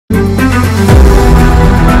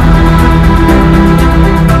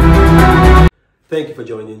Thank you for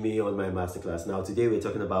joining me on my masterclass. Now, today we're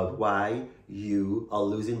talking about why you are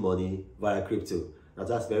losing money via crypto. Now,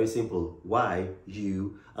 that's very simple. Why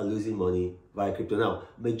you are losing money via crypto. Now,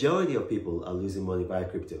 majority of people are losing money via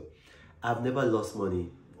crypto. I've never lost money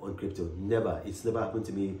on crypto. Never. It's never happened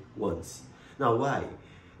to me once. Now, why?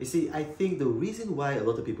 You see, I think the reason why a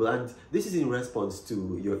lot of people, and this is in response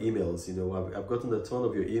to your emails, I've gotten a ton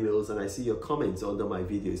of your emails and I see your comments under my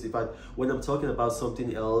videos. In fact, when I'm talking about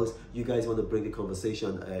something else, you guys want to bring the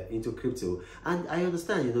conversation into crypto. And I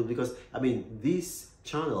understand, because, this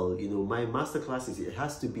channel, my masterclasses, it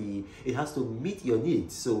has to meet your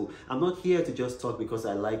needs. So I'm not here to just talk because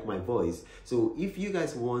I like my voice. So if you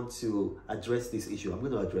guys want to address this issue, I'm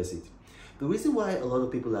going to address it. The reason why a lot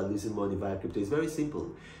of people are losing money via crypto is very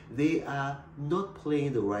simple. They are not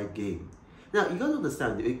playing the right game. Now, you got to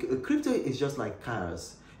understand, crypto is just like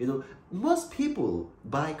cars. Most people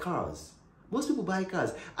buy cars. Most people buy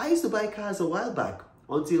cars. I used to buy cars a while back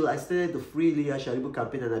until I started the free Leah Sharibu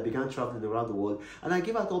campaign and I began traveling around the world and I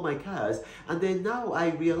gave out all my cars. And then now I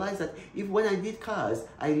realize that when I need cars,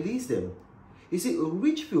 I lease them. You see,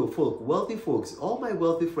 rich folk, wealthy folks, all my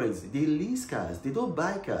wealthy friends, they lease cars. They don't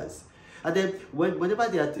buy cars. And then whenever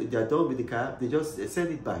they are done with the car, they just send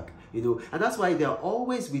it back, And that's why they are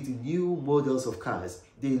always with new models of cars.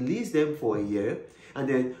 They lease them for a year. And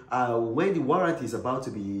then when the warranty is about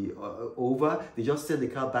to be over, they just send the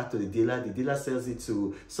car back to the dealer. The dealer sells it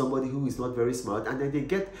to somebody who is not very smart. And then they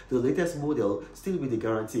get the latest model, still with the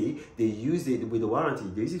guarantee. They use it with the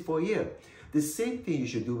warranty. They use it for a year. The same thing you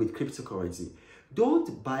should do with cryptocurrency.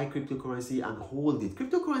 Don't buy cryptocurrency and hold it.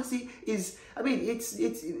 Cryptocurrency is,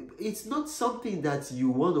 it's not something that you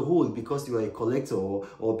want to hold because you are a collector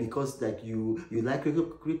or because that you like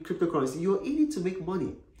cryptocurrency. You're in it to make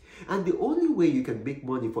money. And the only way you can make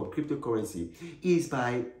money from cryptocurrency is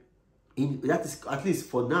that is, at least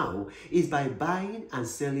for now, is by buying and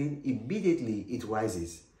selling immediately it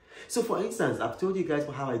rises. So for instance, I've told you guys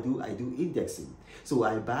how I do indexing. So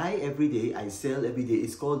I buy every day, I sell every day.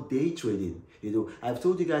 It's called day trading. I've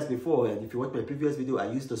told you guys before, and if you watch my previous video,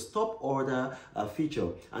 I used the stop order feature,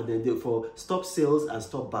 and then for stop sales and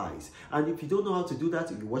stop buys. And if you don't know how to do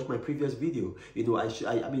that, you watch my previous video.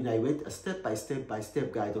 I went a step by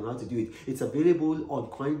step guide on how to do it. It's available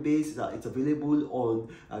on Coinbase. It's available on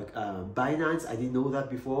Binance. I didn't know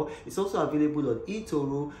that before. It's also available on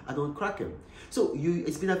eToro and on Kraken. So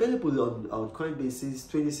it's been available on Coinbase since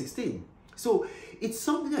 2016. So it's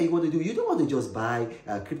something that you want to do. You don't want to just buy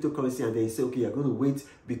cryptocurrency and then say, okay, you're going to wait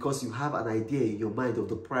because you have an idea in your mind of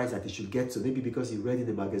the price that it should get to. Maybe because you read in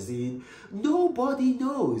the magazine. Nobody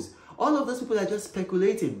knows. All of those people are just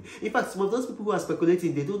speculating. In fact, some of those people who are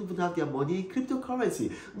speculating, they don't even have their money in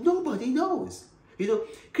cryptocurrency. Nobody knows.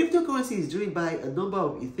 Cryptocurrency is driven by a number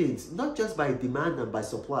of things, not just by demand and by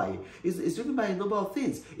supply. It's driven by a number of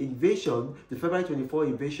things. Invasion, the February 24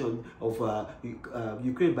 invasion of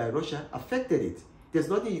Ukraine by Russia affected it. There's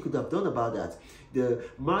nothing you could have done about that. The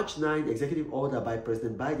March 9 executive order by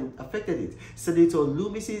President Biden affected it. Senator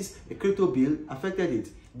Loomis's crypto bill affected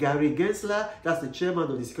it. Gary Gensler, that's the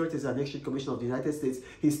chairman of the Securities and Exchange Commission of the United States,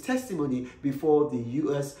 his testimony before the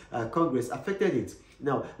U.S. Congress affected it.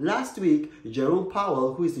 Now, last week, Jerome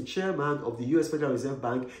Powell, who is the chairman of the U.S. Federal Reserve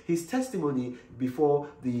Bank, his testimony before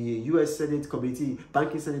the U.S. Senate Committee,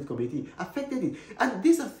 Banking Senate Committee, affected it. And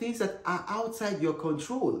these are things that are outside your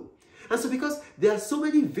control. And so because there are so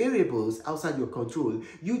many variables outside your control,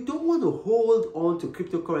 you don't want to hold on to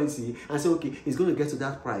cryptocurrency and say, okay, it's going to get to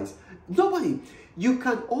that price. Nobody. You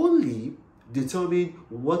can only determine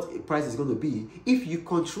what price is going to be if you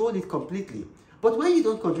control it completely. But when you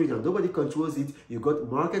don't control it and nobody controls it, you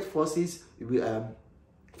got market forces.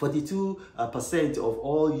 42% of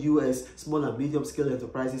all US small and medium scale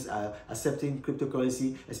enterprises are accepting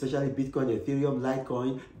cryptocurrency, especially Bitcoin, Ethereum,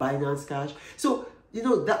 Litecoin, Binance Cash. So,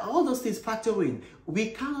 that all those things factor in.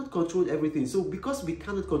 We cannot control everything. So because we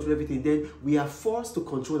cannot control everything, then we are forced to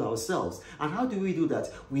control ourselves. And how do we do that?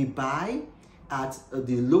 We buy at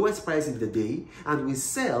the lowest price in the day and we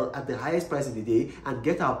sell at the highest price in the day and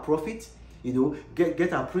get our profit.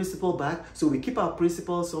 Get our principal back. So we keep our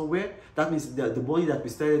principal somewhere. That means the money that we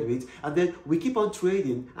started with, and then we keep on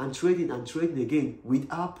trading and trading and trading again with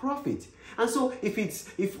our profit. And so and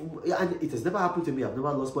it has never happened to me, I've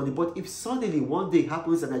never lost money, but if suddenly one day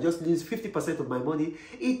happens and I just lose 50% of my money,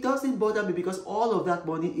 it doesn't bother me because all of that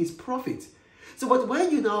money is profit. So, but when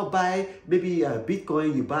you now buy maybe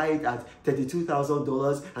Bitcoin, you buy it at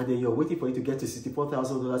 $32,000 and then you're waiting for it to get to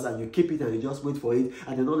 $64,000 and you keep it and you just wait for it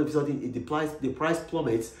and then all of a sudden the price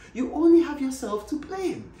plummets, you only have yourself to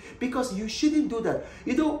blame because you shouldn't do that.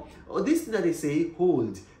 This thing that they say,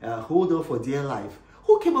 hold on for dear life.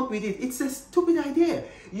 Who came up with it? It's a stupid idea.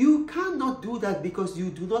 You cannot do that because you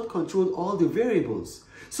do not control all the variables.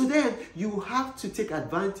 So then you have to take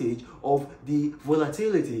advantage of the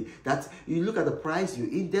volatility, that you look at the price, you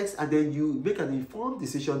index, and then you make an informed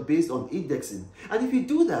decision based on indexing. And if you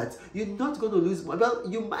do that, you're not going to lose money. Well,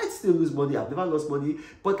 you might still lose money. I've never lost money,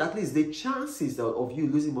 but at least the chances of you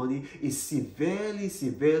losing money is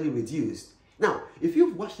severely reduced. Now, if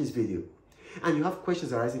you've watched this video and you have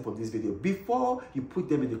questions arising from this video, before you put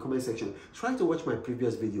them in the comment section, try to watch my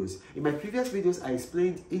previous videos. In my previous videos, I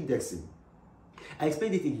explained indexing. I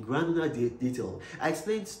explained it in granular detail. I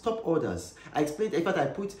explained stop orders. I explained, in fact, I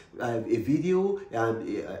put a video,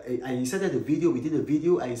 I inserted a video within a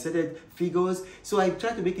video, I inserted figures. So I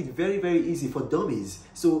tried to make it very easy for dummies,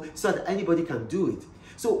 so that anybody can do it.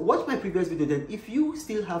 So watch my previous video. Then if you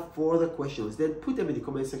still have further questions, then put them in the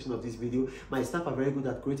comment section of this video. My staff are very good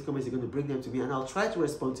at creating comments. They're going to bring them to me and I'll try to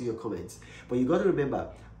respond to your comments. But you got to remember,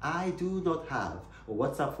 I do not have a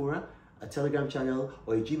WhatsApp forum, a Telegram channel,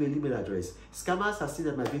 or a Gmail email address. Scammers have seen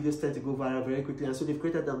that my videos tend to go viral very quickly, and so they've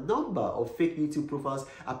created a number of fake YouTube profiles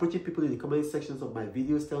approaching people in the comment sections of my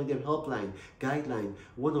videos, telling them helpline, guideline,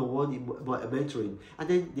 one-on-one mentoring, and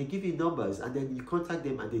then they give you numbers, and then you contact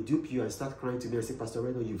them and they dupe you and start crying to me and say, Pastor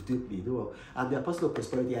Reno, you've duped me. No, I'm the apostle of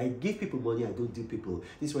prosperity. I give people money, I don't dupe people.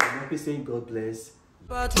 This is what I'm happy saying. God bless.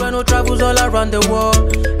 But Reno travels all around the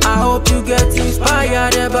world. I hope you get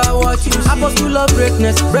inspired about what you see. Apostle of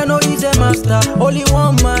greatness, Reno is a master. Only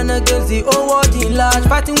one man against the whole world in large.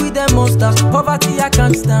 Fighting with the monsters, poverty I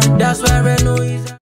can't stand. That's why Reno is